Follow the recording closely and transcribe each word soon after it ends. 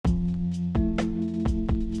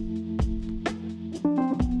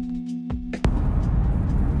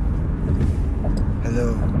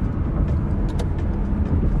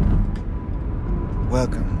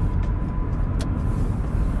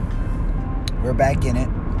We're back in it.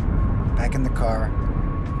 Back in the car.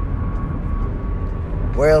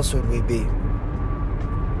 Where else would we be?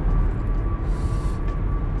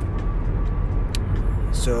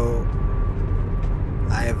 So,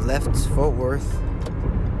 I have left Fort Worth.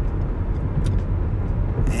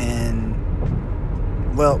 And,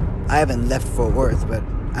 well, I haven't left Fort Worth, but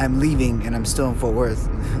I'm leaving and I'm still in Fort Worth.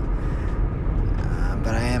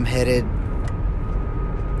 But I am headed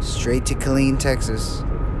straight to Killeen, Texas,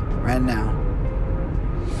 right now.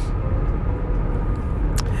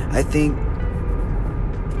 I think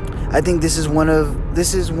this is one of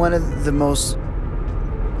the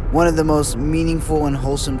most meaningful and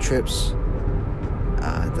wholesome trips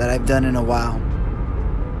that I've done in a while.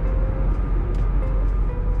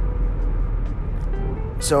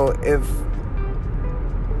 So if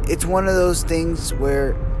it's one of those things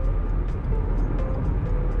where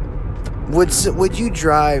would you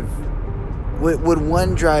drive? Would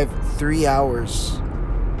one drive 3 hours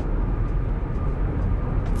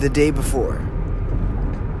the day before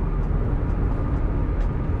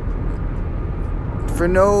for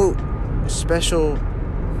no special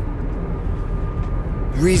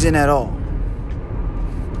reason at all?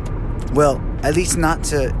 Well, at least not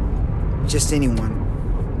to just anyone.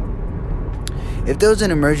 If there was an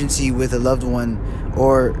emergency with a loved one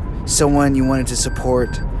or someone you wanted to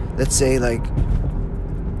support, let's say like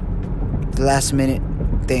the last minute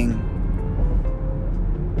thing,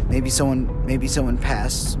 maybe someone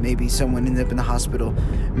passed, maybe someone ended up in the hospital,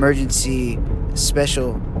 emergency,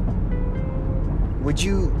 special, would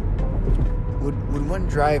one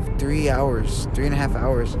drive 3.5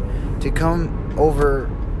 hours to come over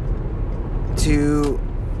to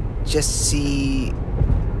just see,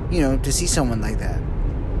 to see someone like that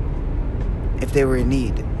if they were in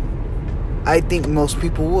need? I think most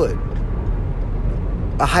people would.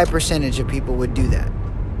 A high percentage of people would do that.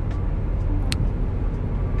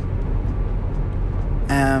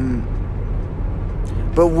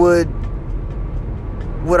 But would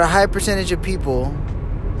a high percentage of people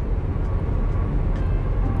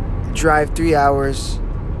drive 3 hours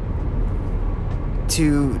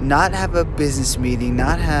to not have a business meeting,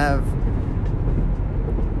 not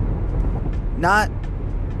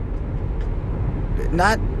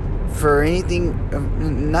for anything,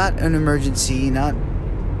 not an emergency,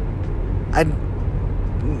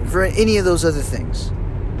 for any of those other things?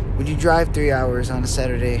 Would you drive 3 hours on a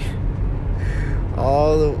Saturday,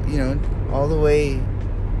 all the way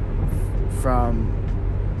from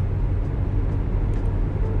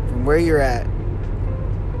where you're at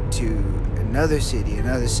to another city,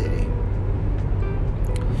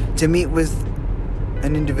 to meet with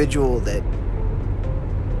an individual that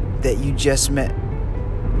you just met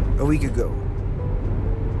a week ago,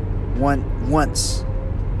 once,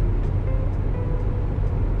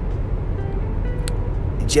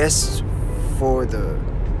 just for the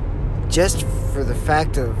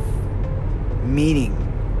fact of meeting,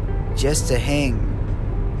 just to hang,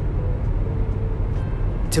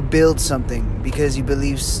 to build something because you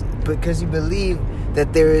believe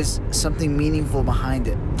that there is something meaningful behind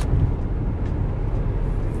it,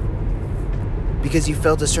 because you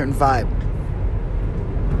felt a certain vibe.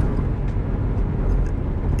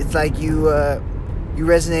 It's like you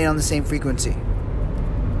resonate on the same frequency.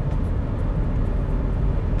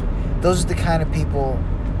 Those are the kind of people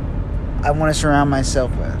I want to surround myself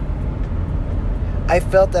with. I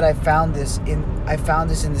felt that I found this in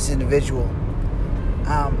this individual.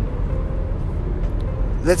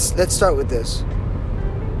 Let's start with this.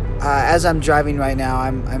 As I'm driving right now,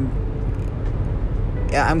 I'm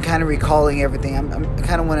kind of recalling everything. I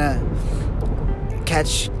kind of want to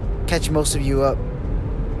catch most of you up.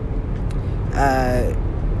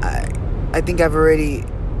 I think I've already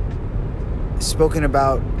spoken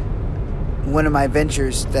about one of my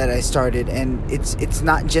ventures that I started, and it's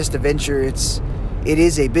not just a venture. It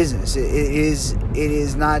is a business. It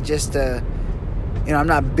is not just a, I'm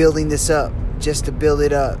not building this up just to build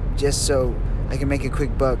it up just so I can make a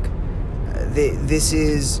quick buck. This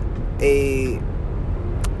is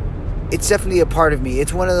it's definitely a part of me.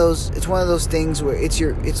 It's one of those things where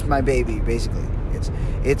it's my baby, basically.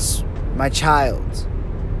 It's my child.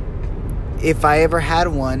 If I ever had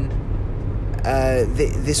one,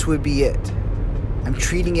 this would be it. I'm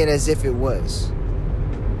treating it as if it was.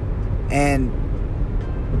 And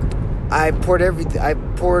I poured everything. I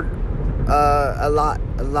poured a lot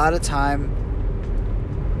of time,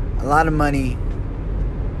 a lot of money,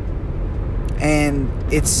 and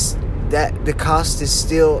it's that the cost is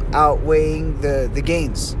still outweighing the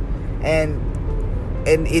gains, and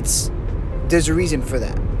there's a reason for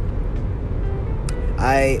that.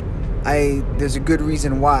 There's a good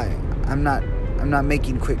reason why. I'm not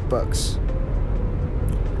making quick bucks.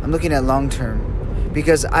 I'm looking at long term,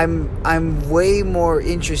 because I'm way more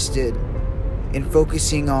interested in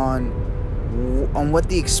focusing on what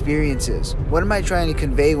the experience is. What am I trying to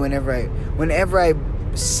convey whenever I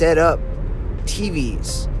set up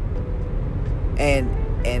TVs and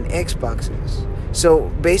Xboxes? So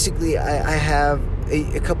basically, I have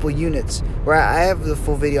a couple units where I have the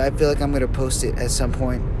full video. I feel like I'm going to post it at some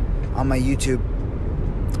point on my YouTube.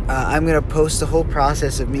 I'm going to post the whole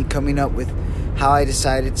process of me coming up with how I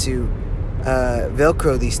decided to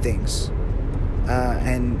Velcro these things,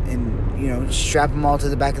 and strap them all to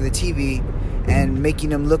the back of the TV, and making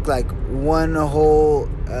them look like one whole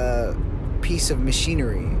piece of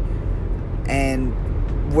machinery, and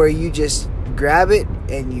where you just grab it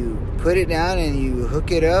and you put it down and you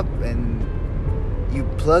hook it up and you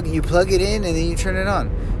plug it in and then you turn it on.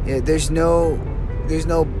 There's no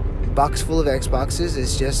box full of Xboxes.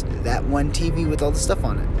 It's just that one TV with all the stuff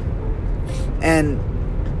on it, and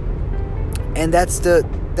that's it.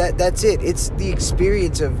 It's the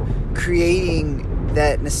experience of creating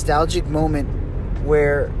that nostalgic moment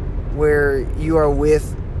where you are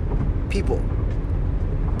with people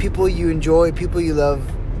you enjoy, people you love,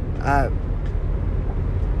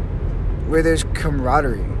 where there's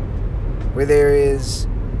camaraderie, where there is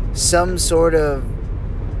some sort of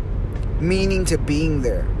meaning to being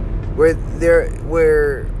there, where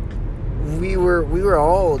we were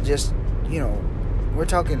all just, I'm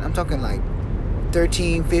talking like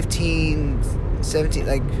 13, 15, 17,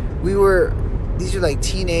 like these are like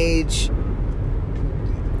teenage,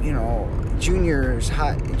 junior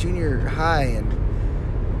high and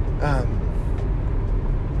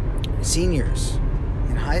seniors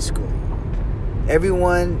in high school.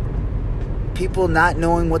 People not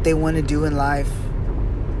knowing what they want to do in life,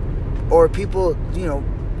 or people,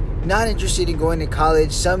 not interested in going to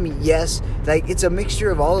college. Some, yes, like it's a mixture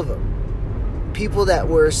of all of them. People that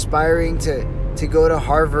were aspiring to go to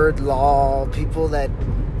Harvard Law, people that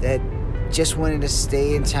just wanted to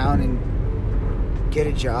stay in town and get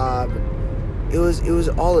a job. It was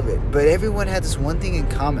all of it. But everyone had this one thing in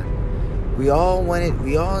common. We all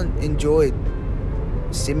enjoyed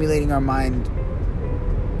stimulating our mind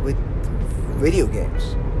with video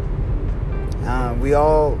games.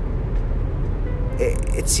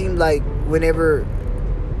 It seemed like whenever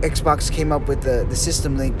Xbox came up with the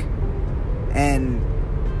System Link and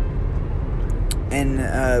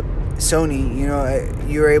Sony,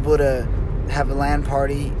 you were able to have a LAN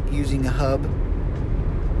party using a hub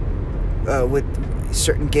with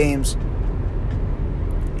certain games.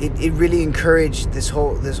 It really encouraged this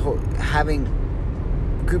whole having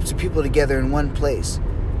groups of people together in one place.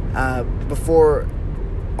 Before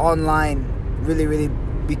online really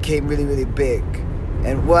became really big,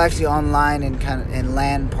 and actually online and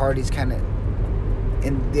LAN parties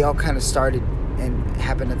and they all kind of started and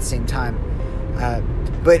happened at the same time.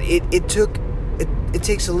 But it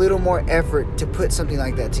takes a little more effort to put something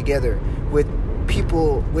like that together with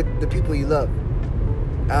the people you love,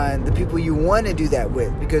 and the people you want to do that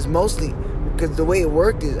with, because the way it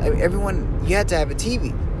worked is you had to have a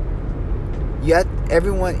TV. You had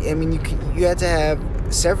to have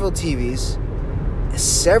several TVs,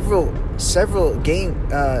 several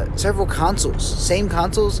consoles, same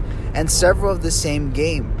consoles, and several of the same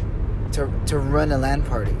game to run a LAN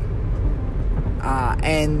party.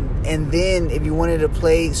 And then if you wanted to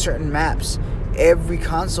play certain maps, every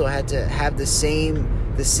console had to have the same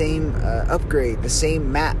upgrade, the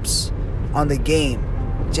same maps on the game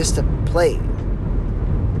just to play.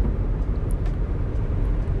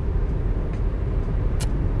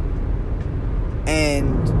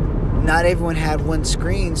 And not everyone had one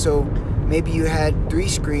screen, so maybe you had 3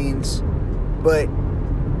 screens, but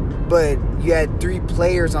you had 3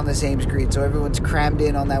 players on the same screen, so everyone's crammed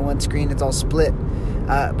in on that one screen. It's all split,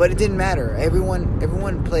 but it didn't matter.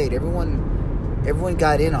 Everyone played. Everyone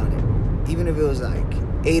got in on it, even if it was like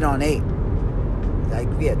 8 on 8. Like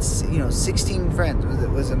we had 16 friends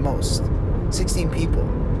was the most, 16 people.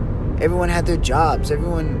 Everyone had their jobs.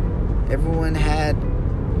 Everyone had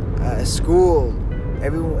school.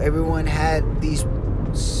 Everyone had these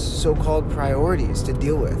so-called priorities to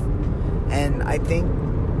deal with, and I think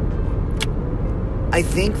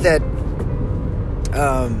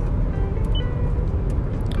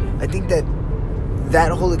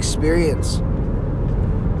that whole experience,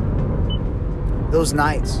 those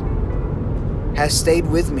nights, has stayed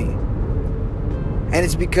with me, and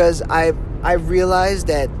it's because I realized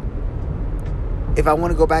that if I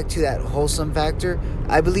want to go back to that wholesome factor,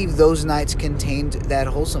 I believe those nights contained that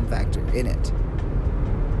wholesome factor in it.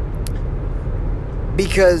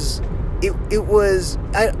 Because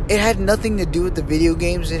it had nothing to do with the video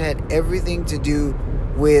games. It had everything to do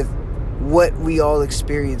with what we all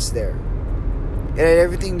experienced there. It had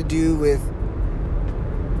everything to do with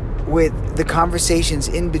the conversations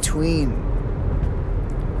in between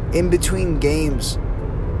games.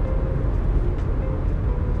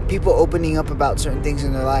 People opening up about certain things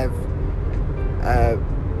in their life.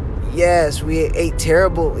 Yes, we ate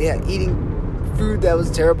terrible. Yeah, eating food that was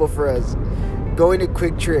terrible for us. Going to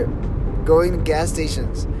Quick Trip, going to gas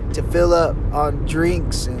stations to fill up on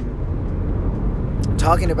drinks and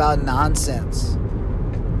talking about nonsense.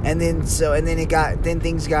 And then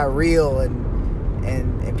things got real and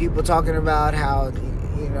people talking about how,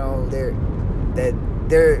 you know,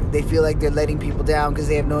 they feel like they're letting people down because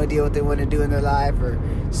they have no idea what they want to do in their life, or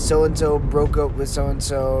so and so broke up with so and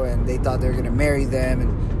so and they thought they were going to marry them, and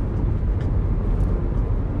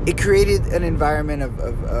it created an environment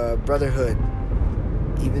of brotherhood,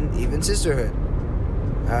 even sisterhood.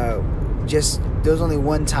 Just there was only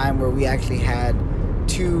one time where we actually had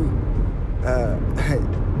two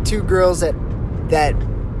girls that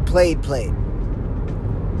played.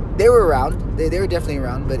 They were around. They were definitely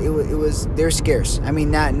around, but they're scarce. I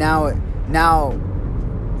mean, now,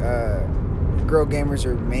 girl gamers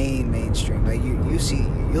are mainstream. Like you'll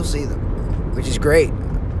see them, which is great.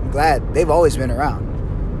 I'm glad they've always been around.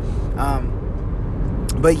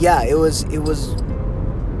 But yeah, it was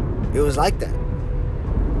like that,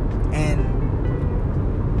 and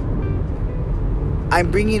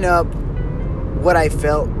I'm bringing up what I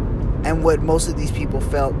felt and what most of these people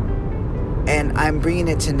felt, and I'm bringing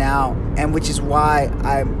it to now, and which is why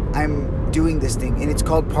I'm doing this thing, and it's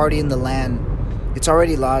called Party in the Land. It's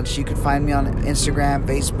already launched. You can find me on Instagram,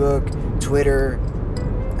 Facebook, Twitter.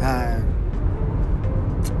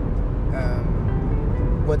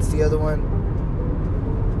 What's the other one?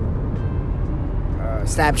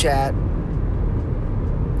 Snapchat.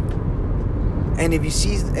 And if you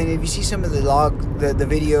see some of the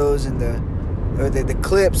videos and the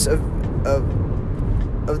clips of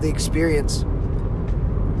the experience,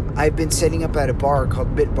 I've been setting up at a bar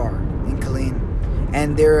called Bit Bar in Killeen,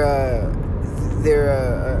 and they're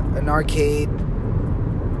an arcade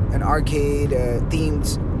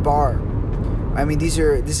themed bar. I mean, this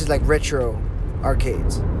is like retro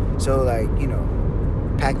arcades, so like, you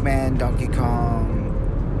know, Pac-Man, Donkey Kong.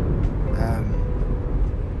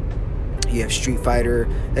 You have Street Fighter.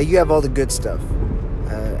 Like, you have all the good stuff,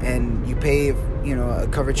 and you pay, you know, a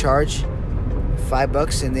cover charge,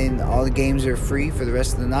 $5, and then all the games are free for the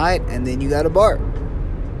rest of the night, and then you got a bar.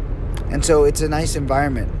 And so it's a nice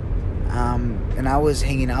environment. And I was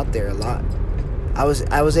hanging out there a lot. I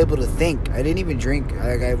was able to think. I didn't even drink.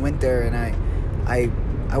 Like, I went there and I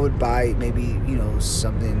would buy maybe, you know,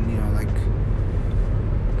 something, you know, like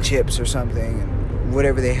chips or something, and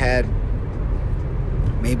whatever they had,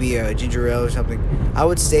 maybe a ginger ale or something. I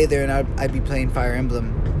would stay there and I'd be playing Fire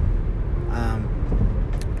Emblem,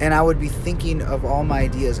 and I would be thinking of all my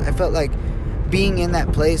ideas. I felt like being in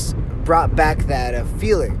that place brought back that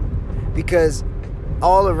feeling, because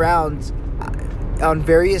all around, on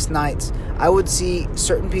various nights, I would see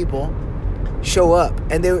certain people show up,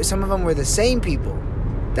 and some of them were the same people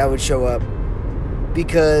that would show up,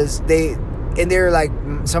 because they're like,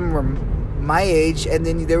 some were my age, and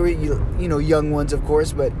then there were, you know, young ones, of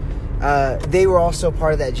course, but they were also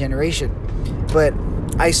part of that generation. But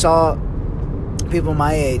I saw people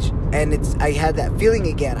my age, and I had that feeling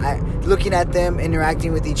again. Looking at them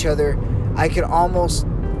interacting with each other, I could almost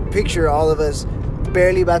picture all of us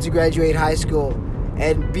barely about to graduate high school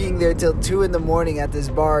and being there till 2 a.m. at this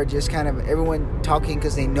bar, just kind of everyone talking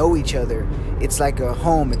because they know each other. It's like a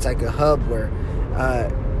home. It's like a hub where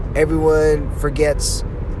everyone forgets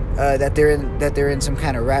that they're in some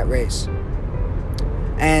kind of rat race,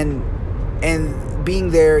 and being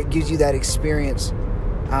there gives you that experience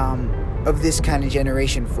of this kind of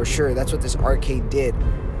generation for sure. That's what this arcade did,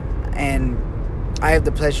 and I have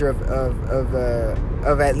the pleasure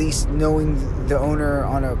of at least knowing the owner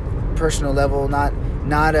on a personal level, not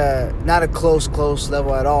a close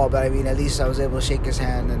level at all, but I mean, at least I was able to shake his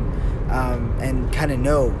hand and kind of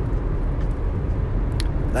know,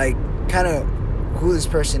 like, kind of who this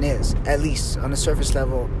person is, at least on a surface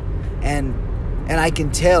level, and I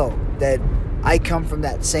can tell that I come from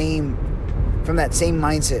that same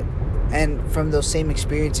mindset and from those same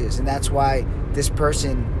experiences, and that's why this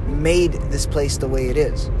person made this place the way it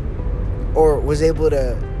is, or was able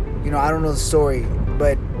to, you know, I don't know the story,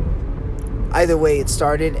 but either way, it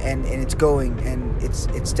started and it's going, and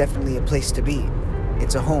it's definitely a place to be.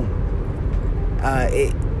 It's a home.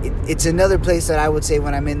 It's another place that I would say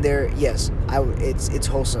when I'm in there, yes, it's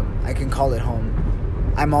wholesome. I can call it home.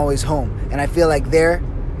 I'm always home. And I feel like there,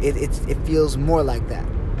 it feels more like that.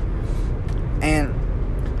 And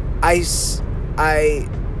I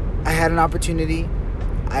had an opportunity.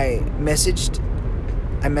 I messaged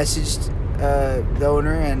the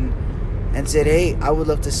owner and said, hey, I would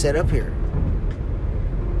love to set up here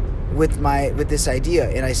with this idea.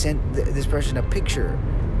 And I sent this person a picture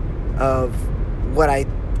of what I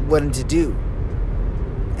wanted to do,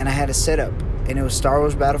 and I had a setup, and it was Star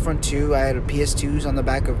Wars Battlefront 2. I had a PS2s on the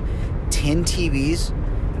back of 10 TVs.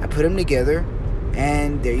 I put them together,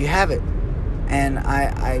 and there you have it. And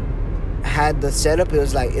I had the setup. It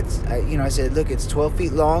was like, I said, look, it's 12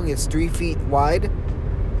 feet long, it's 3 feet wide,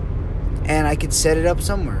 and I could set it up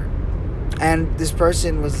somewhere. And this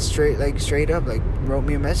person was straight up, like, wrote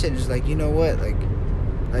me a message, was like, you know what, like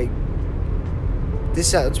this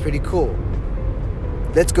sounds pretty cool.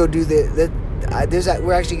 Let's go do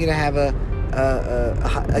we're actually gonna have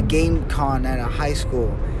a game con at a high school,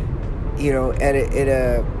 in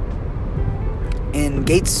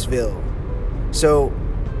Gatesville. So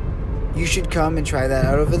you should come and try that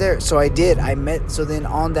out over there. So I did. So then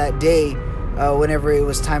on that day, whenever it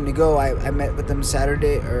was time to go, I met with them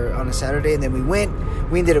on a Saturday, and then we went.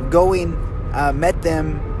 We ended up going, met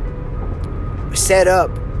them, set up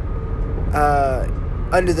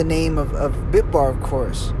under the name of BitBar, of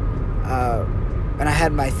course. And I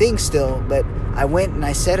had my thing still, but I went and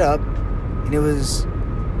I set up, and it was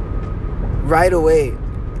right away.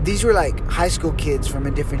 These were like high school kids from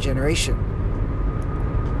a different generation.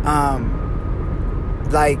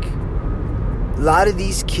 Like a lot of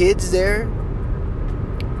these kids there,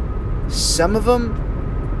 some of them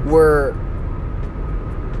were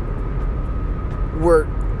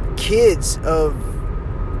kids of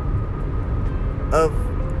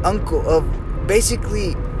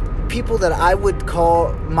basically people that I would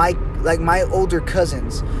call my older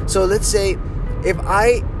cousins. So let's say if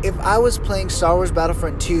I was playing Star Wars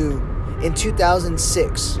Battlefront 2 in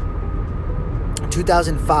 2006,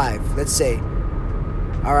 2005, let's say.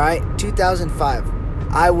 All right, 2005.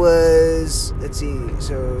 I was, let's see.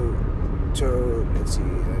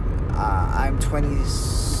 I'm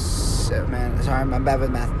 27, man. Sorry, I'm bad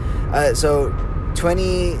with math. So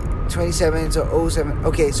 27, so 07.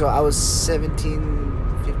 Okay, so I was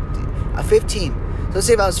 17, 15. So let's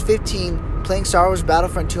say if I was 15 playing Star Wars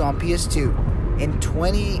Battlefront 2 on PS2 in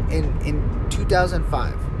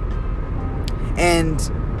 2005.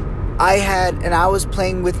 And I was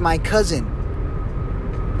playing with my cousin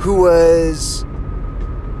who was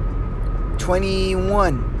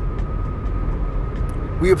 21.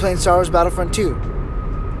 We were playing Star Wars Battlefront 2.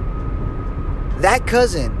 That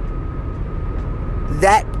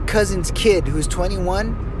cousin's kid who's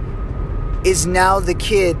 21 is now the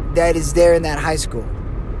kid that is there in that high school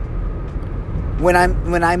when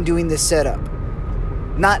I'm doing this setup.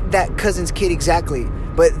 Not that cousin's kid exactly,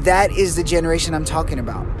 but that is the generation I'm talking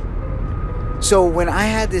about. So when I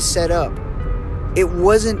had this set up, it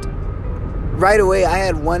wasn't right away. I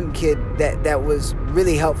had one kid that was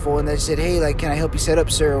really helpful, and they said, hey, like, can I help you set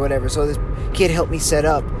up, sir, or whatever. So this kid helped me set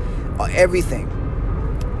up everything,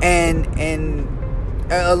 and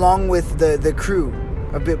along with the crew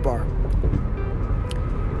of BitBar.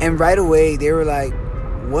 And right away they were like,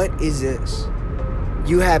 what is this?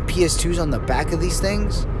 You have PS2s on the back of these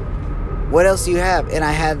things? What else do you have? And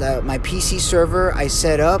I had my PC server I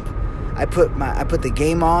set up. I put the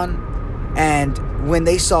game on, and when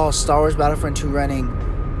they saw Star Wars Battlefront 2 running,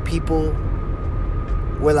 people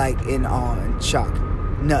were like in awe and shock,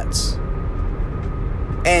 nuts.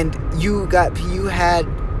 And you had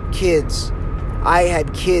kids. I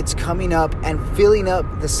had kids coming up and filling up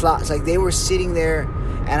the slots. Like, they were sitting there,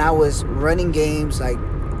 and I was running games like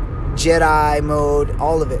Jedi mode,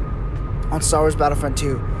 all of it on Star Wars Battlefront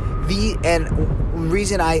 2. And the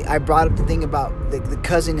reason I brought up the thing about the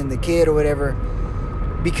cousin and the kid or whatever,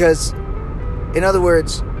 because, in other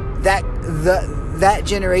words, that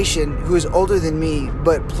generation who is older than me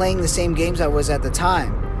but playing the same games I was at the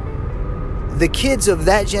time, the kids of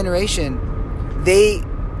that generation, they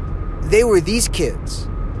were these kids.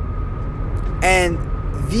 And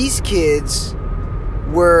these kids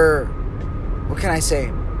were, what can I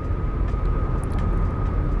say?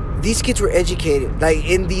 These kids were educated, like,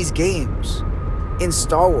 in these games, in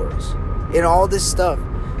Star Wars, in all this stuff.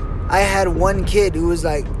 I had one kid who was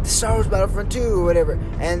like, Star Wars Battlefront 2 or whatever,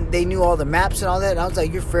 and they knew all the maps and all that, and I was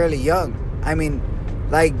like, you're fairly young. I mean,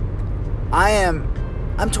 like, I'm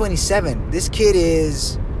 27. This kid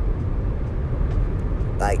is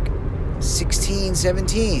like 16,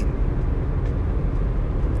 17.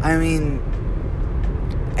 I mean,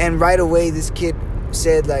 and right away this kid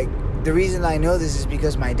said, like, the reason I know this is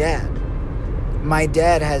because my dad. My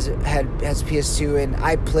dad has PS2, and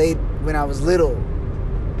I played when I was little.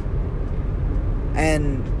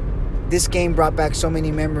 And this game brought back so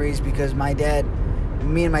many memories because me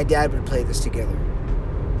and my dad would play this together.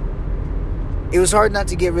 It was hard not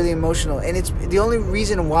to get really emotional, and it's the only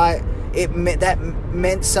reason why that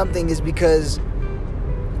meant something is because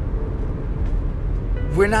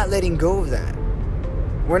we're not letting go of that.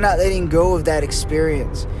 We're not letting go of that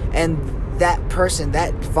experience, and that person,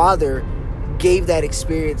 that father, gave that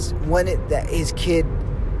experience, wanted his kid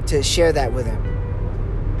to share that with him.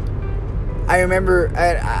 I remember,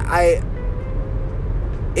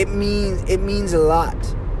 it means a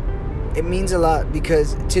lot. It means a lot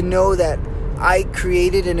because to know that I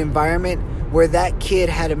created an environment where that kid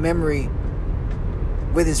had a memory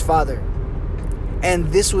with his father.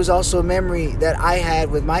 And this was also a memory that I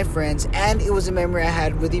had with my friends, and it was a memory I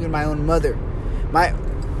had with even my own mother.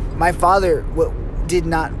 My father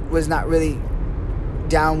was not really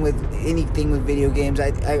down with anything with video games.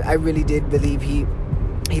 I really did believe he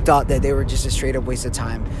thought that they were just a straight up waste of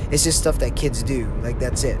time. It's just stuff that kids do. Like,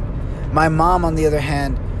 that's it. My mom, on the other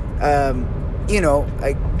hand,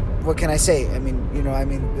 like, what can I say?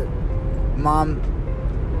 Mom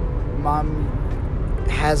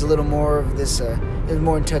has a little more of this, is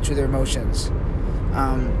more in touch with her emotions.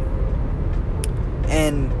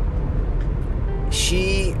 And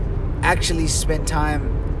she actually spent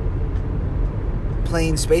time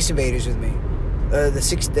playing Space Invaders with me, on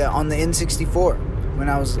the N64 when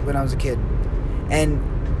I was a kid. And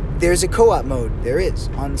there's a co-op mode. There is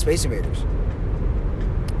on Space Invaders,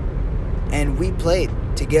 and we played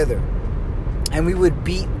together, and we would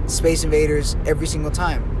beat Space Invaders every single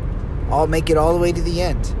time. I'll make it all the way to the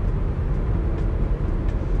end.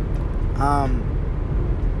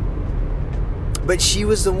 But she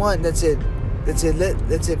was the one that said,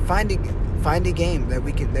 find a game that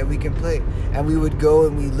we can play. And we would go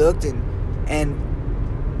and we looked, and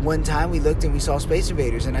one time we looked and we saw Space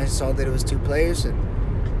Invaders, and I saw that it was 2 players,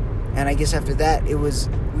 and I guess after that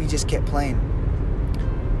we just kept playing.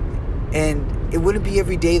 And it wouldn't be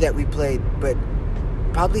every day that we played, but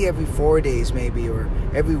probably every 4 days maybe, or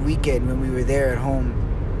every weekend when we were there at home,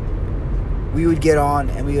 we would get on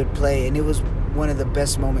and we would play, and it was one of the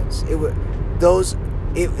best moments.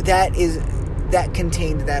 That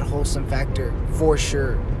contained that wholesome factor for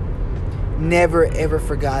sure. Never ever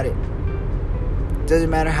forgot it. Doesn't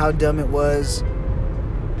matter how dumb it was.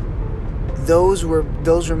 Those were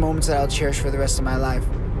moments that I'll cherish for the rest of my life.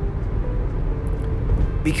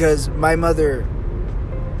 Because my mother,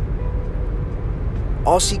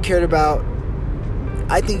 all she cared about,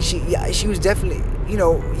 I think she was definitely, we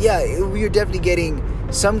were definitely getting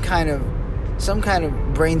some kind of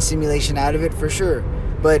brain stimulation out of it for sure.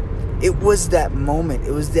 But it was that moment,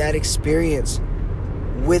 it was that experience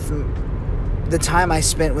with the time I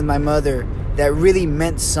spent with my mother that really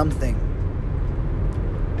meant something.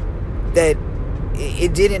 That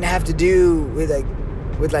it didn't have to do with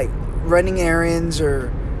running errands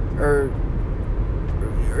or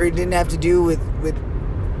it didn't have to do with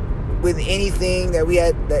anything that we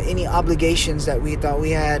had, that any obligations that we thought we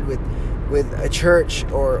had with a church,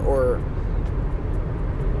 or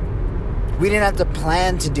we didn't have to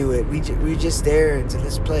plan to do it. We were just there and said,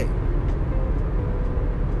 let's play.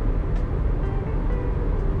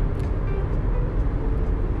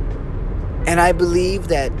 And I believe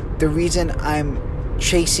that the reason I'm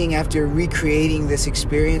chasing after recreating this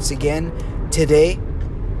experience again today,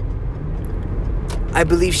 I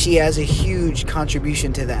believe she has a huge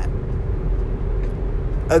contribution to that.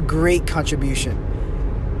 A great contribution.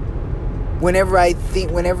 Whenever I'm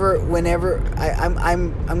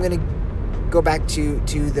gonna go back to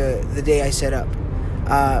the day I set up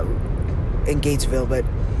in Gatesville, but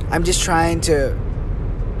I'm just trying to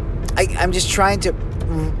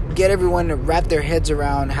get everyone to wrap their heads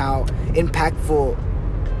around how impactful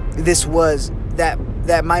this was, that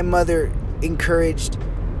my mother encouraged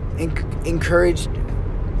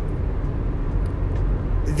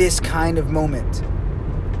this kind of moment.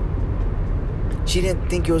 She didn't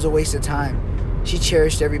think it was a waste of time. She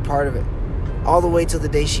cherished every part of it, all the way till the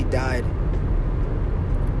day she died.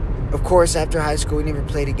 Of course, after high school, we never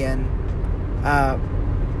played again.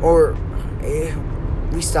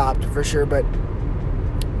 We stopped for sure, but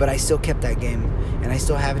I still kept that game, and I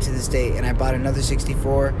still have it to this day. And I bought another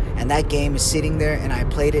 64, and that game is sitting there, and I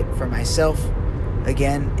played it for myself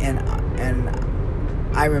again, and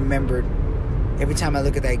I remembered. Every time I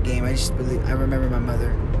look at that game, I remember my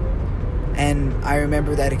mother, and I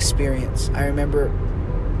remember that experience. I remember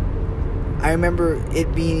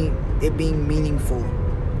it being meaningful,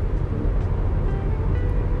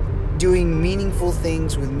 doing meaningful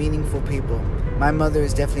things with meaningful people, my mother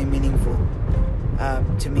is definitely meaningful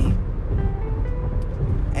to me.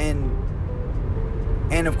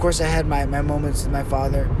 And of course I had my moments with my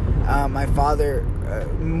father. My father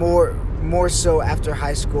more so after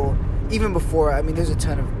high school, even before. I mean, there's a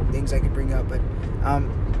ton of things I could bring up,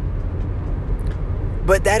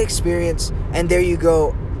 but that experience, and there you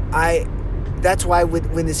go. That's why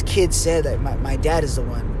when this kid said that my dad is the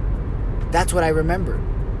one, that's what I remember.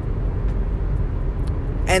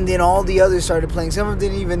 And then all the others started playing. Some of them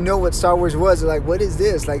didn't even know what Star Wars was. They're like, what is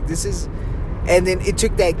this? Like, this is... And then it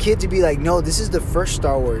took that kid to be like, no, this is the first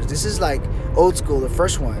Star Wars. This is like old school, the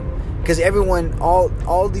first one. Because everyone,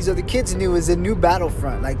 all these other kids knew was a new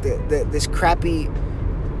Battlefront. Like this crappy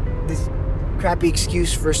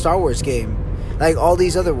excuse for a Star Wars game. Like all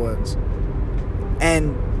these other ones.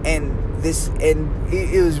 And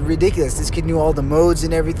it was ridiculous. This kid knew all the modes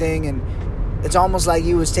and everything, and it's almost like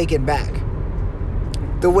he was taken back.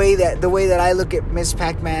 The way that I look at Miss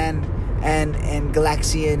Pac-Man and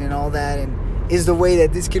Galaxian and all that, and is the way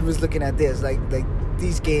that this kid was looking at this. Like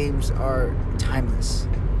these games are timeless.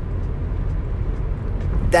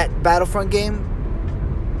 That Battlefront game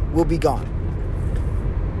will be gone.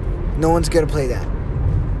 No one's gonna play that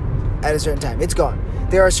at a certain time. It's gone.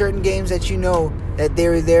 There are certain games that you know that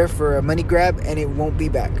they're there for a money grab and it won't be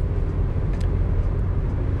back.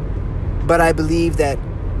 But I believe that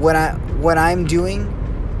what I'm doing,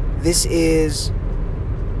 this is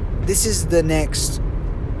the next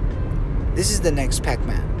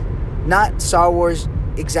Pac-Man. Not Star Wars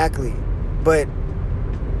exactly, but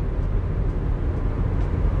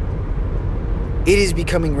it is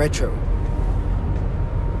becoming retro.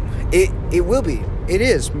 It will be. It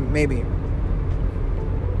is, maybe.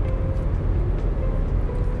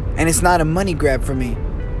 And it's not a money grab for me.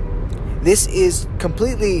 This is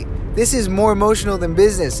more emotional than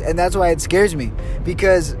business, and that's why it scares me,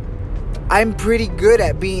 because I'm pretty good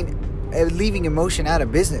at leaving emotion out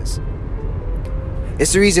of business.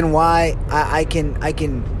 It's the reason why I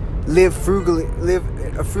can live frugally, live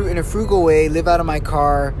in a frugal way, live out of my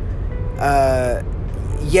car,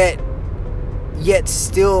 yet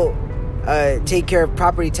still take care of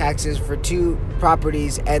property taxes for 2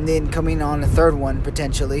 properties, and then coming on a 3rd one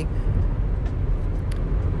potentially.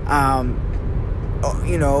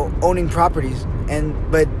 Owning properties,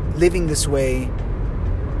 but living this way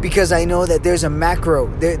because I know that there's a macro.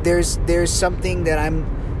 There's something that I'm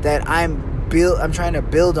trying to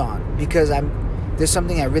build on, because there's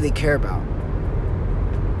something I really care about.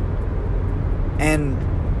 And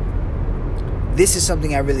this is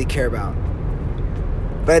something I really care about.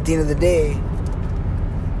 But at the end of the day,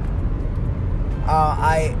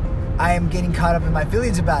 I am getting caught up in my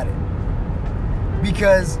feelings about it,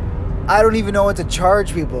 because I don't even know what to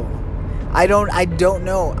charge people. I don't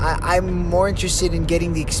know. I'm more interested in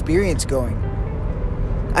getting the experience going.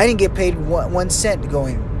 I didn't get paid 1 cent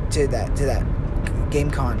going to that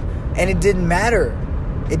GameCon, and it didn't matter.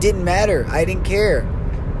 I didn't care.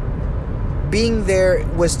 Being there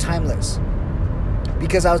was timeless,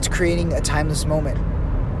 because I was creating a timeless moment.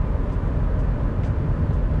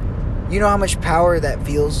 You know how much power that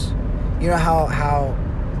feels? You know how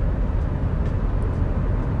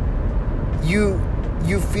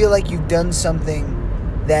you feel like you've done something,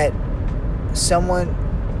 that someone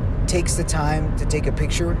takes the time to take a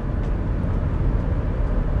picture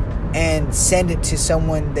and send it to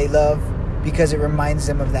someone they love because it reminds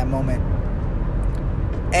them of that moment.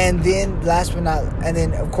 And then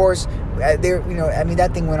of course that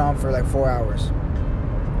thing went on for like 4 hours.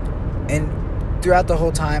 And throughout the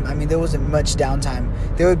whole time, there wasn't much downtime.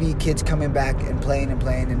 There would be kids coming back and playing and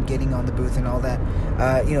getting on the booth and all that.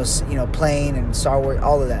 Playing and Star Wars,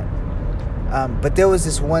 all of that. But there was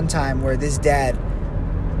this one time where this dad,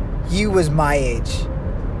 he was my age.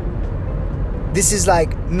 This is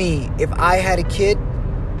like me. If I had a kid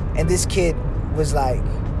and this kid was like,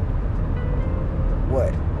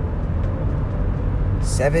 what?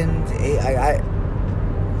 7 to 8,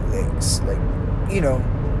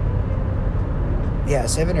 yeah,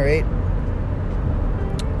 7 or 8.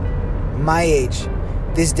 My age.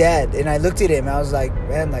 This dad. And I looked at him. I was like,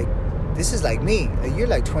 man, like, this is like me. Like, you're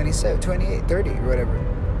like 27, 28, 30, or whatever.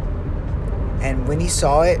 And when he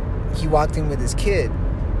saw it, he walked in with his kid.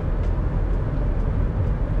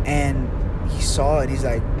 And he saw it. He's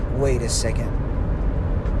like, wait a second.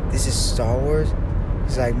 This is Star Wars?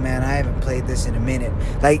 He's like, man, I haven't played this in a minute.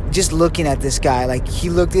 Like, just looking at this guy, like, he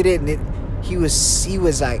looked at it, and he was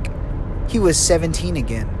 17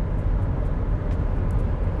 again.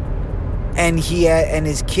 And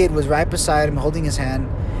his kid was right beside him, holding his hand,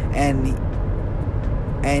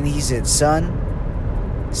 and he said, son,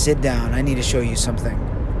 sit down, I need to show you something.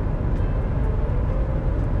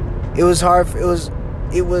 It was hard.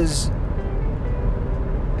 It was.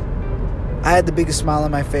 I had the biggest smile on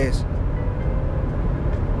my face.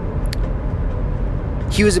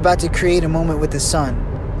 He was about to create a moment with his son,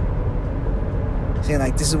 saying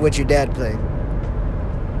like, "This is what your dad played,"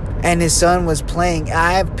 and his son was playing.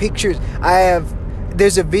 I have pictures.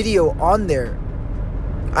 There's a video on there.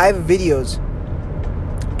 I have videos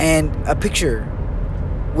and a picture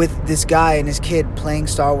with this guy and his kid playing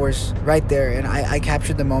Star Wars right there, and I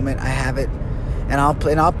captured the moment. I have it, and I'll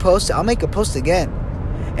post it. I'll make a post again,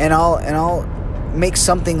 and I'll make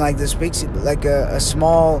something like this, like a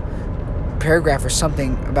small paragraph or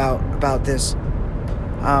something about this.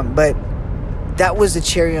 But that was the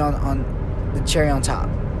cherry on top.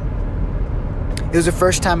 It was the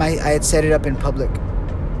first time I had set it up in public.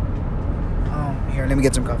 Here, let me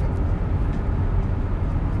get some coffee.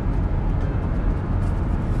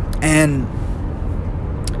 And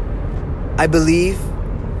I believe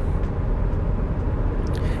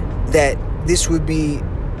that this would be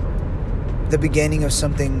the beginning of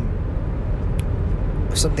something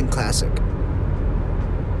classic,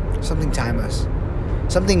 something timeless,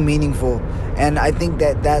 something meaningful. And I think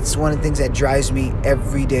that that's one of the things that drives me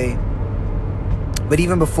every day. But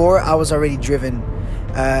even before, I was already driven.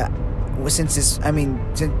 Since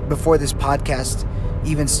before this podcast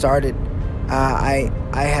even started, I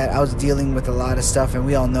was dealing with a lot of stuff, and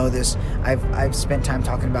we all know this. I've spent time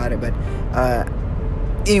talking about it, but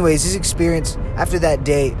anyways, this experience, after that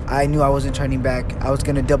day, I knew I wasn't turning back. I was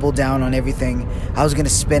gonna double down on everything. I was gonna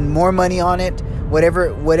spend more money on it.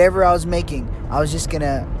 Whatever I was making, I was just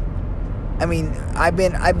gonna. I've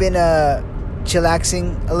been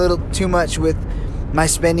chillaxing a little too much with my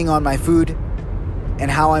spending on my food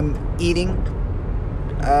and how I'm eating,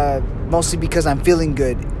 mostly because I'm feeling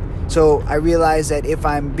good. So I realized that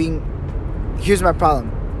here's my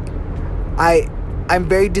problem. I'm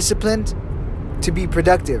very disciplined to be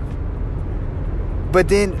productive. But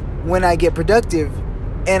then when I get productive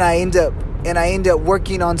and I end up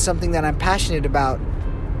working on something that I'm passionate about,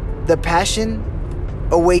 the passion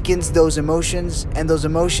awakens those emotions, and those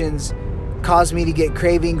emotions cause me to get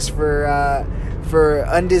cravings for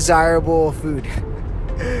undesirable food.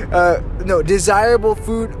 Desirable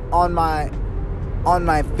food on my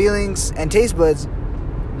feelings and taste buds,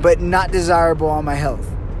 but not desirable on my health.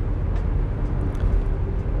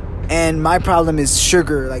 And my problem is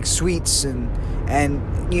sugar, like sweets, and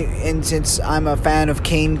since I'm a fan of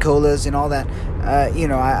cane colas and all that,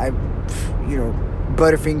 I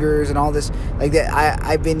Butterfingers and all this like that.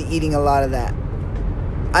 I've been eating a lot of that.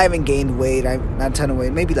 I haven't gained weight. Not a ton of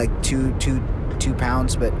weight, maybe like 2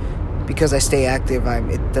 pounds, but because I stay active,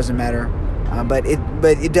 it doesn't matter. But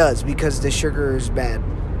it does, because the sugar is bad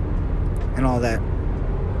and all that.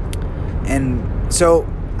 And so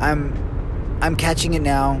I'm catching it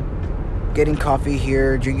now. Getting coffee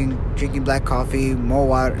here, drinking black coffee, more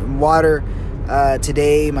water.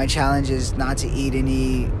 Today my challenge is not to eat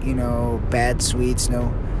any, bad sweets,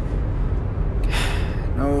 no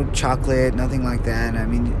chocolate, nothing like that.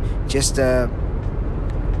 Just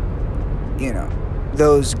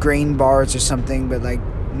those grain bars or something, but like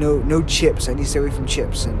no chips. I need to stay away from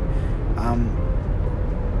chips, and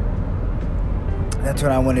that's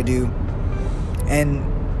what I want to do. And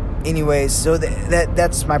anyways, so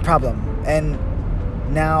that's my problem. And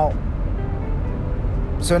now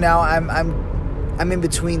I'm in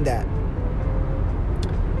between that.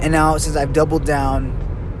 And now, since I've doubled down,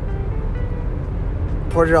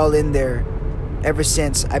 poured it all in there, ever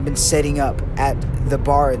since, I've been setting up at the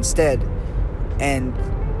bar instead, and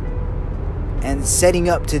setting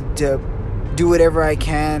up to do whatever I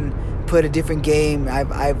can, put a different game.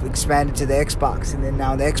 I've expanded to the Xbox, and then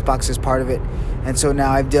now the Xbox is part of it. And so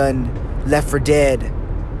now I've done Left 4 Dead,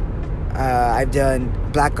 I've done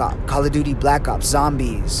Black Ops, Call of Duty Black Ops,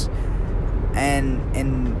 Zombies, and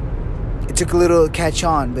it took a little to catch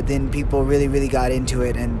on, but then people really, really got into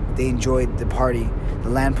it, and they enjoyed the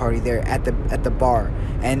LAN party there at the bar.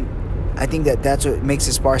 And I think that's what makes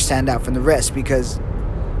this bar stand out from the rest, because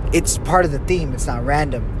it's part of the theme. It's not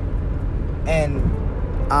random, and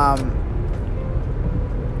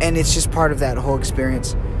it's just part of that whole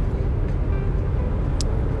experience.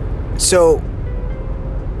 So,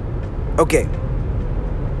 okay,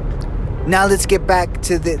 now let's get back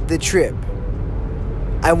to the trip.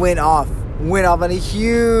 I went off on a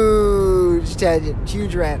huge tangent,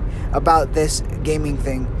 huge rant about this gaming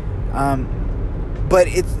thing. But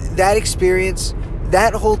it's that experience,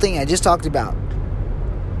 that whole thing I just talked about.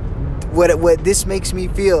 What this makes me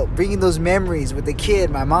feel, bringing those memories with the kid,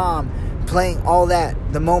 my mom, playing all that,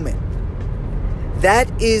 the moment. That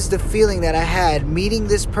is the feeling that I had meeting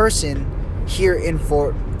this person here in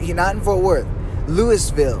Fort not in Fort Worth,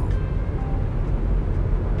 Louisville.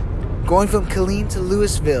 Going from Killeen to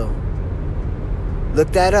Louisville.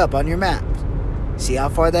 Look that up on your map. See how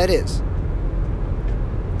far that is.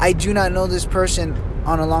 I do not know this person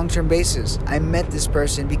on a long-term basis. I met this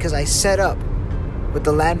person because I set up with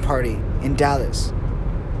the LAN party in Dallas.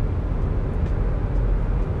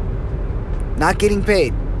 Not getting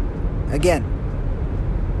paid. Again.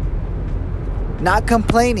 Not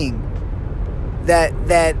complaining that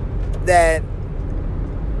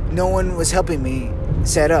no one was helping me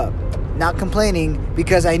set up. Not complaining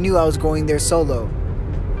because I knew I was going there solo.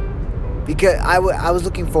 Because I was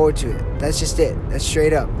looking forward to it. That's just it. That's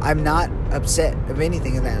straight up. I'm not upset of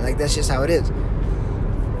anything of that. Like, that's just how it is.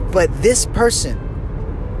 But this person,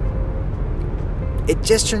 it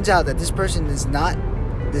just turns out that this person does not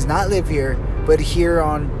live here, but here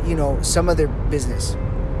on, you know, some other business.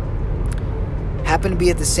 Happened to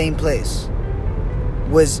be at the same place.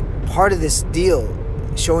 Was part of this deal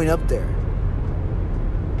showing up there.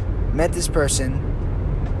 Met this person,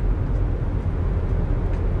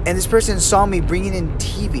 and this person saw me bringing in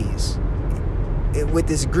TVs with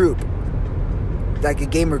this group, like a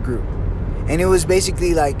gamer group, and it was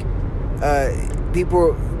basically like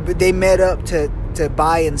people, they met up to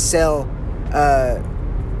buy and sell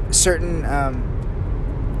certain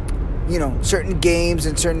certain games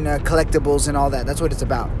and certain collectibles and all that. That's what it's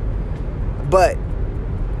about. But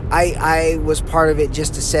I was part of it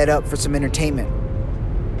just to set up for some entertainment.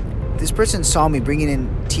 This person saw me bringing in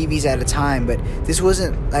TVs at a time, but it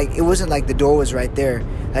wasn't like the door was right there.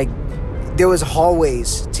 Like, there was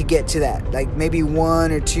hallways to get to that. Like, maybe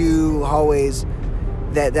 1 or 2 hallways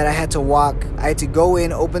that I had to walk. I had to go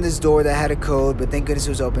in, open this door that had a code, but thank goodness it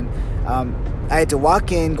was open. I had to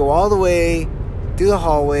walk in, go all the way through the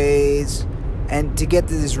hallways, and to get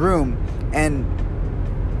to this room. And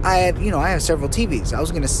I have several TVs. I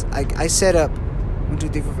set up 1, 2,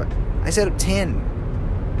 3, 4, 5. I set up 10.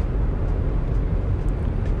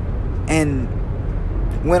 And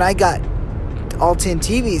when I got all 10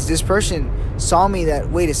 TVs, this person saw me that,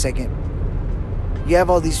 wait a second, you have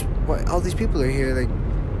all these people are here. Like,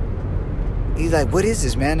 he's like, what is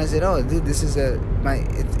this, man? I said, oh, dude, this is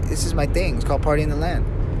my thing. It's called Party in the Land.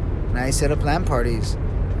 And I set up LAN parties,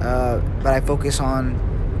 but I focus on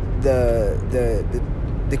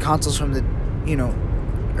the consoles from the, you know,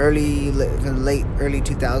 late early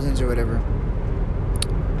 2000s or whatever.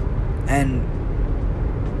 And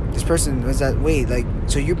this person was like, wait, like,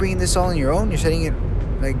 so you're bringing this all on your own? You're setting it,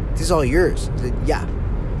 like, this is all yours? I said, yeah.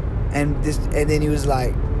 And then he was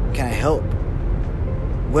like, can I help?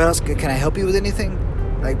 What else? Can I help you with anything?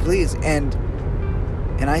 Like, please. And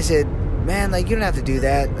I said, man, like, you don't have to do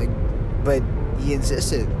that. Like, but he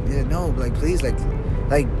insisted. He said, no, like, please, like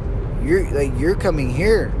you're coming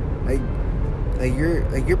here. Like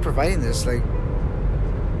you're providing this. Like,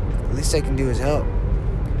 the least I can do is help.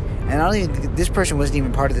 And I don't even think this person wasn't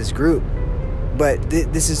even part of this group, but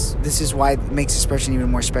this is why it makes this person even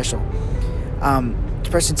more special. This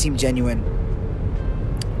person seemed genuine,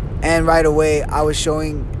 and right away I was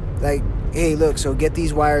showing, like, hey, look, so get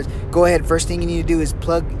these wires. Go ahead. First thing you need to do is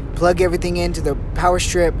plug everything into the power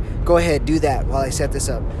strip. Go ahead, do that while I set this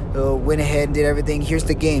up. So went ahead and did everything. Here's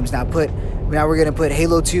the games. Now we're gonna put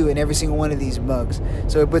Halo 2 in every single one of these mugs.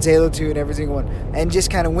 So it puts Halo 2 in every single one, and just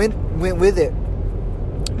kind of went with it.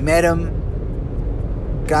 Met him,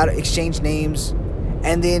 got exchanged names,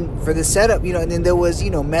 and then for the setup, you know, and then there was, you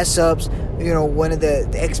know, mess ups. You know, one of the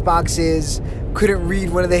Xboxes couldn't read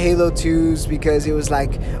one of the Halo 2s because it was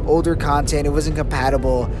like older content. It wasn't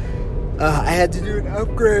compatible. I had to do an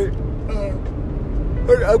upgrade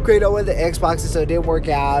on one of the Xboxes, so it didn't work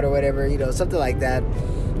out or whatever, you know, something like that.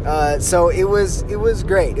 So it was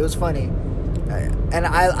great. It was funny, and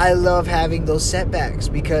I love having those setbacks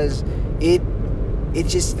because it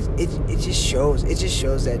just shows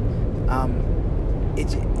that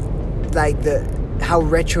it's like how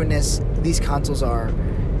retroness these consoles are.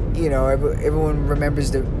 You know, everyone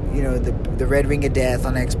remembers the Red Ring of Death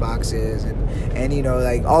on Xboxes, and you know,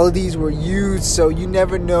 like, all of these were used, so you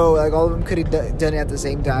never know, like, all of them could have done it at the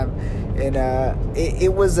same time. And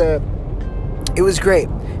it was great,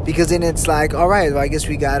 because then it's like, all right, well, I guess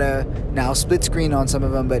we gotta now split screen on some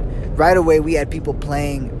of them. But right away we had people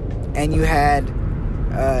playing, and you had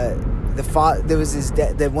there was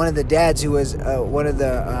one of the dads who was one of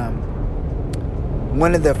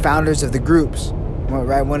the founders of the groups,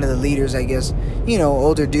 right? One of the leaders, I guess. You know,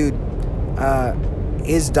 older dude.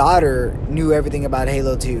 His daughter knew everything about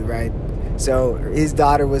Halo 2, right? So his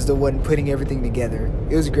daughter was the one putting everything together.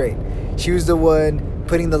 It was great. She was the one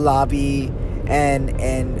putting the lobby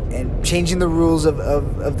and changing the rules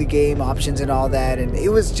of the game options and all that. And it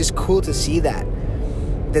was just cool to see that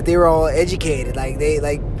they were all educated,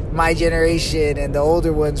 like my generation and the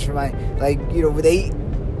older ones from my, they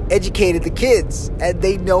educated the kids and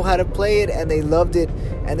they know how to play it and they loved it,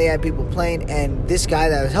 and they had people playing. And this guy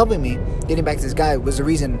that was helping me, getting back to this guy, was the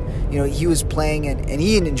reason, he was playing and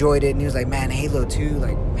he enjoyed it, and he was like, man, Halo 2,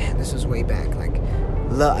 like, man, this was way back, like,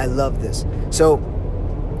 I love this. So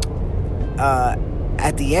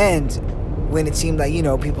at the end, when it seemed like,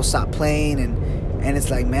 people stopped playing, and it's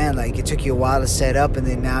like, man, like, it took you a while to set up, and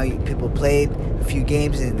then now people played a few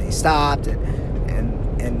games and they stopped,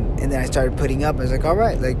 and then I started putting up. I was like, all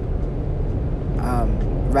right, like,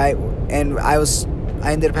 right. And I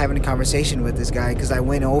ended up having a conversation with this guy, because I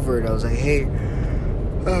went over it. I was like, hey,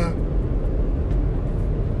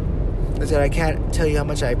 I said, I can't tell you how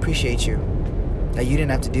much I appreciate you. Like, you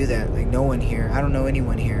didn't have to do that. Like, no one here, I don't know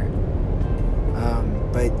anyone here,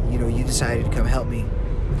 but you decided to come help me.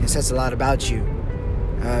 It says a lot about you,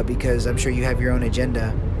 because I'm sure you have your own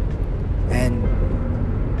agenda. And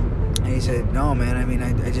he said, no, man, I mean,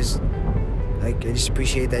 I just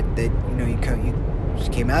appreciate that you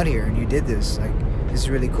just came out here and you did this. Like, this is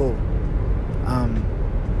really cool.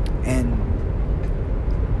 And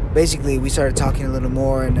basically we started talking a little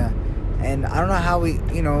more, and I don't know how we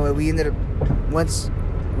ended up, once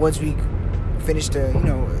we finished a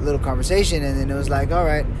little conversation, and then it was like, all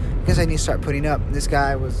right, I guess I need to start putting up. And this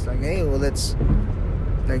guy was like, hey, well,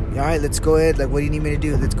 all right, let's go ahead. Like, what do you need me to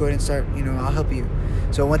do? Let's go ahead and start. I'll help you.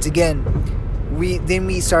 So once again,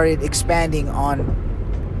 we started expanding on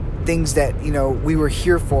things that we were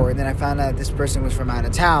here for. And then I found out this person was from out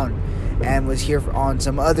of town and was here on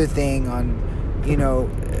some other thing on,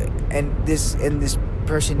 and this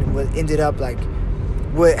person ended up like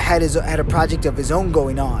had a project of his own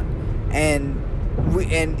going on, and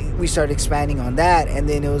we started expanding on that. And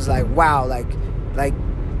then it was like, wow, like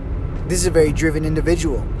this is a very driven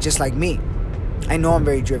individual, just like me. I know I'm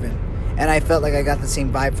very driven, and I felt like I got the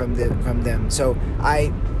same vibe from them. So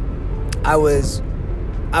I was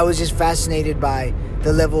just fascinated by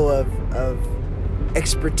the level of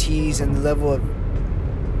expertise and the level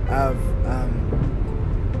of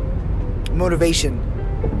motivation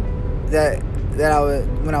that I was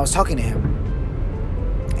when I was talking to him,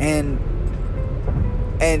 and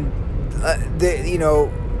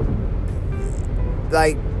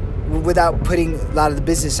like, without putting a lot of the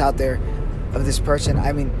business out there of this person,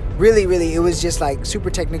 I mean, really, it was just like super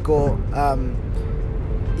technical.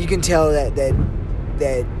 You can tell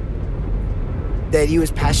that he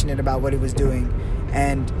was passionate about what he was doing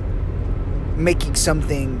and making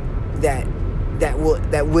something that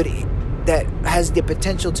has the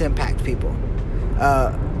potential to impact people,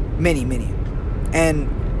 many, and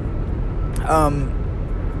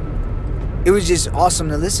it was just awesome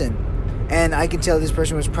to listen. And I can tell this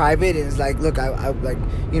person was private, and it's like, look, I like,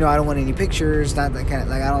 I don't want any pictures, not that kind of,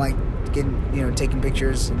 like, I don't like getting, taking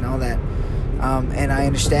pictures and all that, and I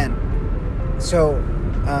understand. So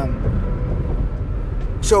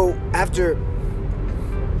after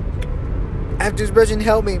this person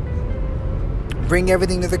helped me bring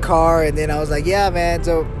everything to the car, and then I was like, yeah, man.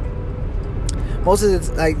 So most of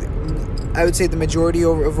the, like, I would say the majority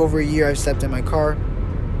of over a year I've slept in my car,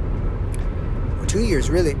 or 2 years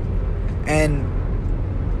really. And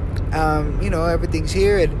everything's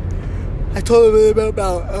here, and I told him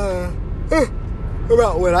about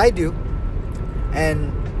what I do,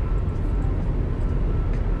 and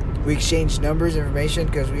we exchanged numbers, information,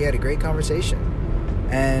 because we had a great conversation,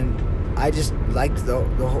 and I just liked the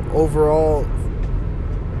whole overall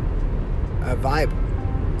vibe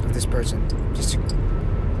of this person.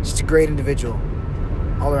 Just a great individual,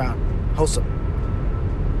 all around, wholesome.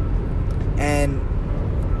 And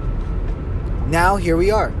now here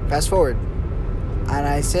we are, fast forward, and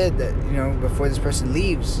I said that before this person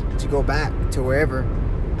leaves to go back to wherever,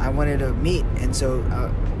 I wanted to meet. And so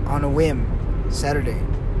on a whim, Saturday,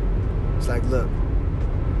 it's like, look,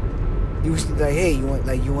 you was like, hey, you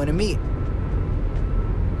want to meet?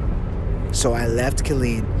 So I left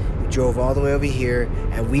Killeen, drove all the way over here,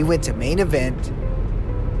 and we went to Main Event,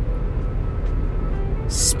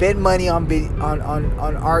 spent money on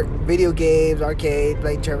art, video games, arcade,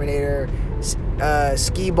 playing Terminator,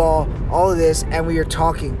 skee ball, all of this, and we were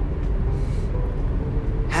talking,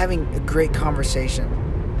 having a great conversation,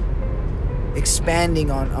 expanding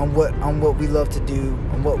on what we love to do,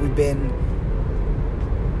 on what we've been.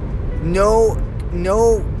 No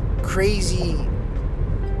crazy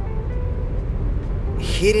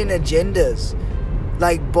hidden agendas.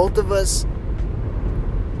 Like, both of us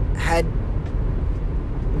had,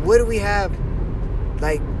 what do we have?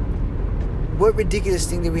 Like, what ridiculous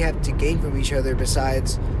thing did we have to gain from each other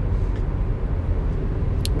besides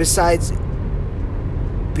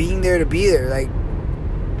being there to be there? Like,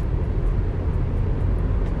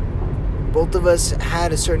 both of us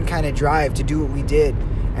had a certain kind of drive to do what we did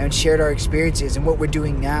and shared our experiences and what we're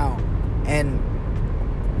doing now. And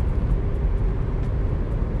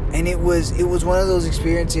it was one of those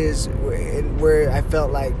experiences where I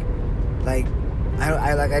felt like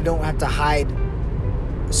I don't have to hide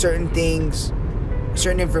certain things,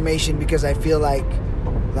 certain information, because I feel like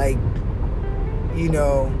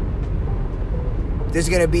there's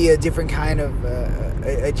gonna be a different kind of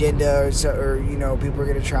agenda, or people are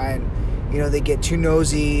gonna try and they get too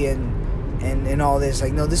nosy and all this.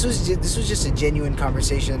 Like, no, this was just a genuine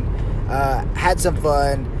conversation. Had some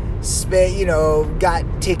fun, spent, got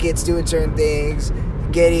tickets, doing certain things,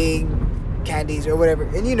 getting candies or whatever.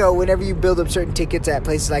 And whenever you build up certain tickets at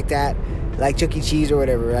places like that, like Chuck E. Cheese or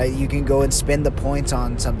whatever, right, you can go and spend the points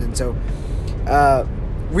on something. So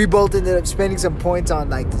we both ended up spending some points on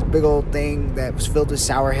like this big old thing that was filled with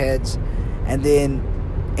sour heads, and then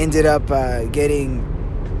ended up getting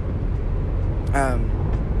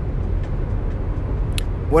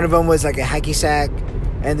one of them was like a hacky sack,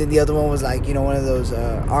 and then the other one was like one of those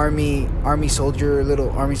army soldier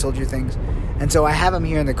things. And so I have them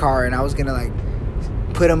here in the car, and I was gonna like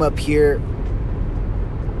put them up here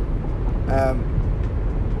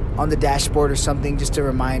on the dashboard or something, just to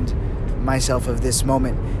remind myself of this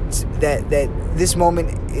moment. That this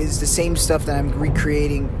moment is the same stuff that I'm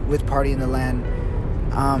recreating with Party in the Land,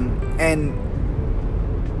 and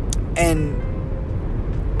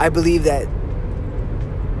I believe that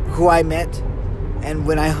who I met and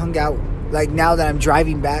when I hung out, like now that I'm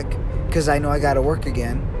driving back, because I know I gotta work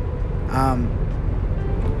again,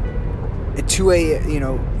 at 2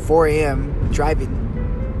 a.m., 4 a.m. driving,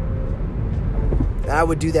 I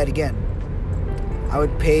would do that again. I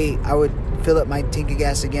would fill up my tank of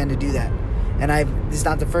gas again to do that. And it's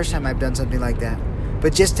not the first time I've done something like that.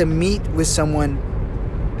 But just to meet with someone,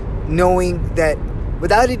 knowing that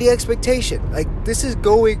without any expectation, like this is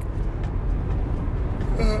going,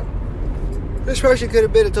 this person could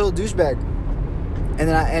have been a total douchebag, and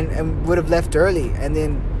then and would have left early, and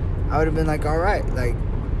then I would have been like, all right, like,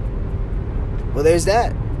 well, there's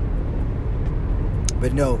that.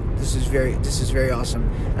 But no, this is very awesome,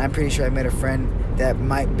 and I'm pretty sure I met a friend that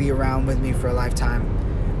might be around with me for a lifetime.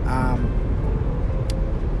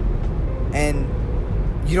 And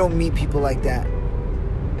you don't meet people like that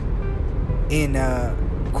in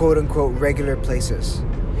quote unquote regular places.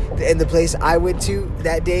 And the place I went to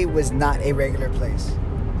that day was not a regular place,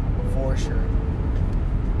 for sure.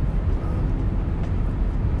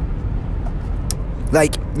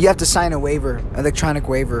 Like, you have to sign a waiver, electronic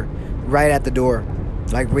waiver, right at the door,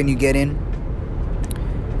 like when you get in,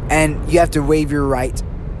 and you have to waive your right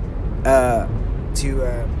to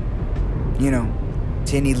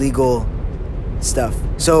any legal stuff.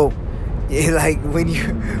 So, like when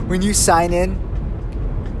you sign in,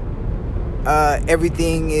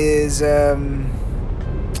 everything is, if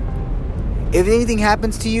anything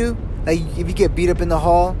happens to you, like if you get beat up in the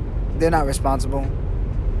hall, they're not responsible.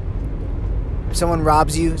 If someone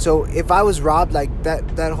robs you, so if I was robbed, like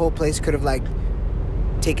that whole place could have like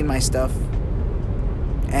taken my stuff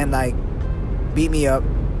and like beat me up,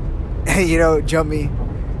 jump me,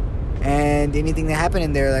 and anything that happened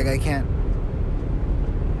in there, like I can't,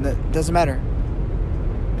 it doesn't matter.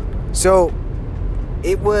 So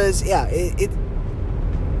it was,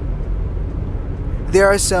 there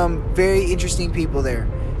are some very interesting people there,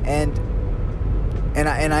 and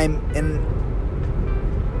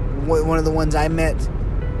one of the ones I met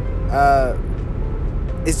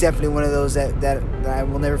is definitely one of those that I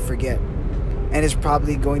will never forget, and is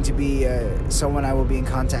probably going to be someone I will be in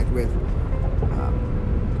contact with,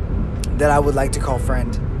 that I would like to call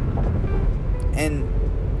friend. And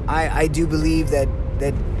I do believe that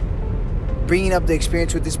bringing up the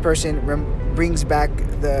experience with this person brings back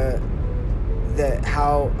the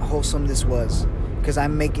how wholesome this was, because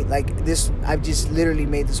I'm making like this. I've just literally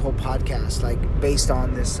made this whole podcast like based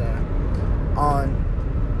on this, on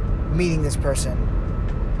meeting this person,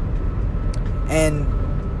 and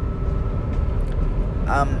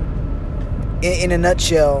in a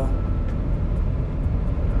nutshell,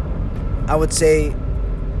 I would say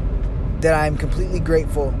that I'm completely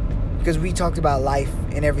grateful, because we talked about life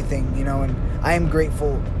and everything, and I am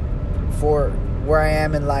grateful for where I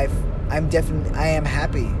am in life. I am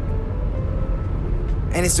happy.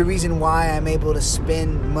 And it's the reason why I'm able to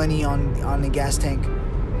spend money on a gas tank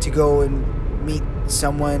to go and meet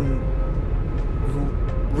someone who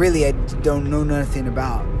really I don't know nothing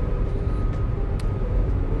about.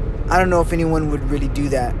 I don't know if anyone would really do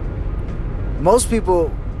that. Most people,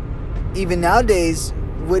 even nowadays,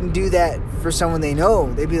 wouldn't do that for someone they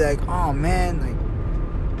know. They'd be like, oh man, like,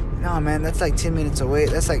 no man, that's like 10 minutes away.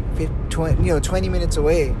 That's like 20 minutes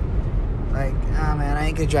away. Like, oh man, I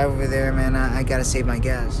ain't gonna drive over there, man. I gotta save my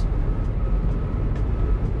gas.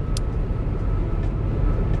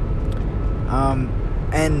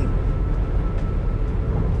 And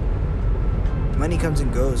money comes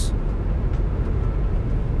and goes.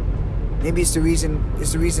 Maybe it's the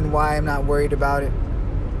reason why I'm not worried about it.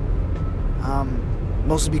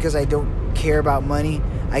 Mostly because I don't care about money.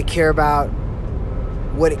 I care about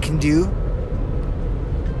what it can do.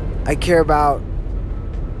 I care about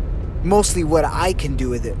mostly what I can do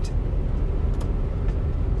with it.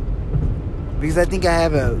 Because I think I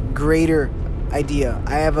have a greater idea.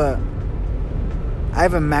 I have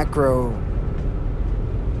a macro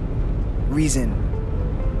reason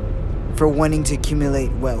for wanting to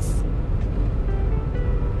accumulate wealth.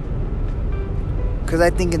 Because I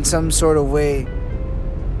think in some sort of way,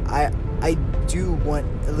 I do want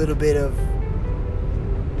a little bit of...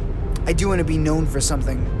 I do want to be known for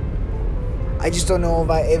something. I just don't know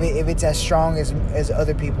if it's as strong as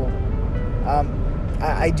other people.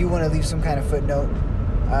 I do want to leave some kind of footnote.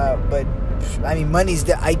 But, I mean,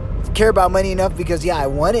 I care about money enough because, yeah, I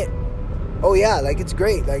want it. Oh, yeah, like, it's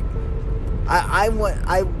great. Like,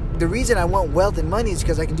 the reason I want wealth and money is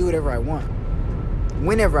because I can do whatever I want.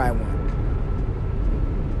 Whenever I want.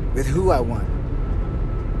 With who I want.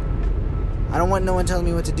 I don't want no one telling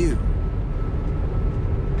me what to do.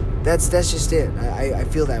 That's just it. I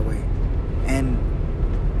feel that way. And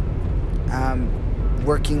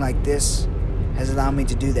working like this has allowed me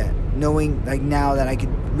to do that. Knowing like now that I could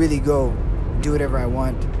really go do whatever I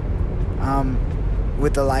want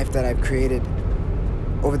with the life that I've created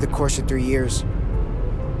over the course of 3 years.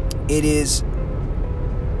 It's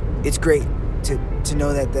great to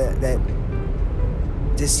know that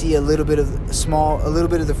to see a little bit of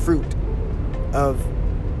the fruit of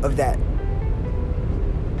that,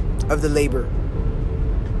 of the labor.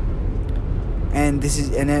 And this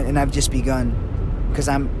is and I've just begun, because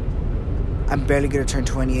I'm barely gonna turn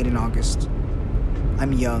 28 in August.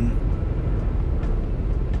 I'm young.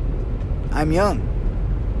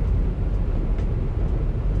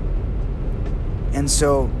 And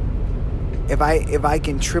so if I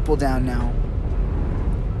can triple down now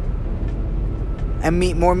and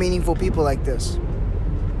meet more meaningful people like this,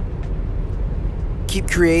 keep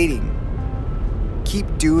creating, keep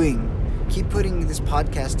doing, keep putting this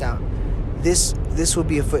podcast out, this will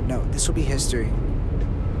be a footnote. This will be history.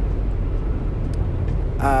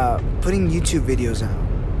 Putting YouTube videos out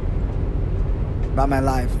about my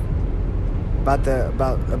life, about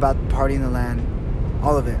partying the land,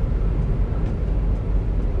 all of it.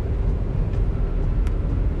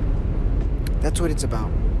 That's what it's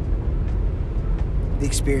about. The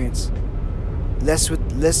experience. Less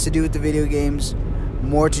to do with the video games,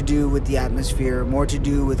 more to do with the atmosphere, more to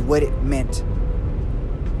do with what it meant.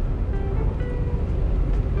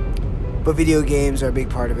 But video games are a big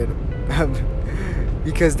part of it.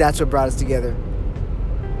 Because that's what brought us together.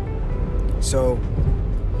 So,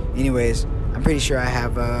 anyways, I'm pretty sure I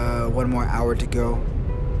have 1 more hour to go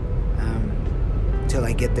till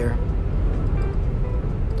I get there.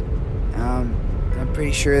 I'm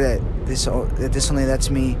pretty sure that this only lets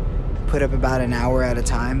me put up about an hour at a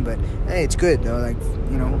time, but hey, it's good though. Like,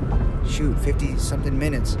 you know, shoot, 50 something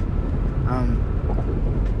minutes.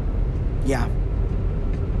 Yeah.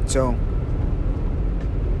 So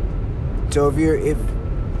if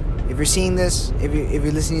you're seeing this, if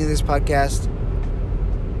you're listening to this podcast,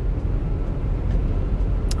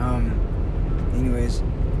 anyways,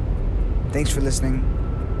 thanks for listening.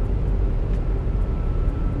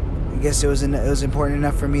 I guess it was important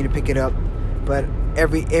enough for me to pick it up, but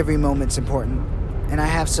every moment's important. And I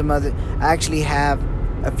actually have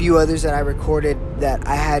a few others that I recorded that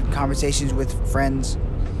I had conversations with friends,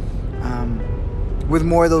 with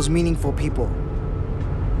more of those meaningful people.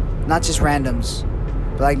 Not just randoms,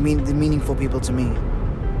 but like the meaningful people to me.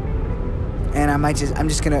 And I might just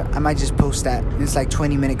post that. It's like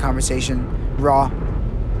 20-minute conversation, raw.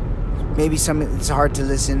 Maybe it's hard to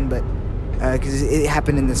listen, but because it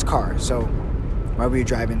happened in this car, so while we were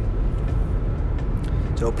driving.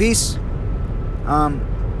 So peace.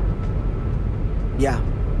 Yeah.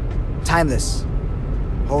 Timeless.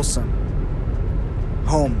 Wholesome.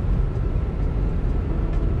 Home.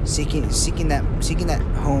 Seeking that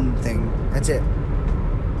home thing. That's it.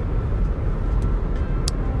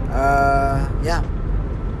 Yeah.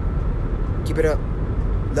 Keep it up.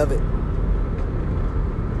 Love it.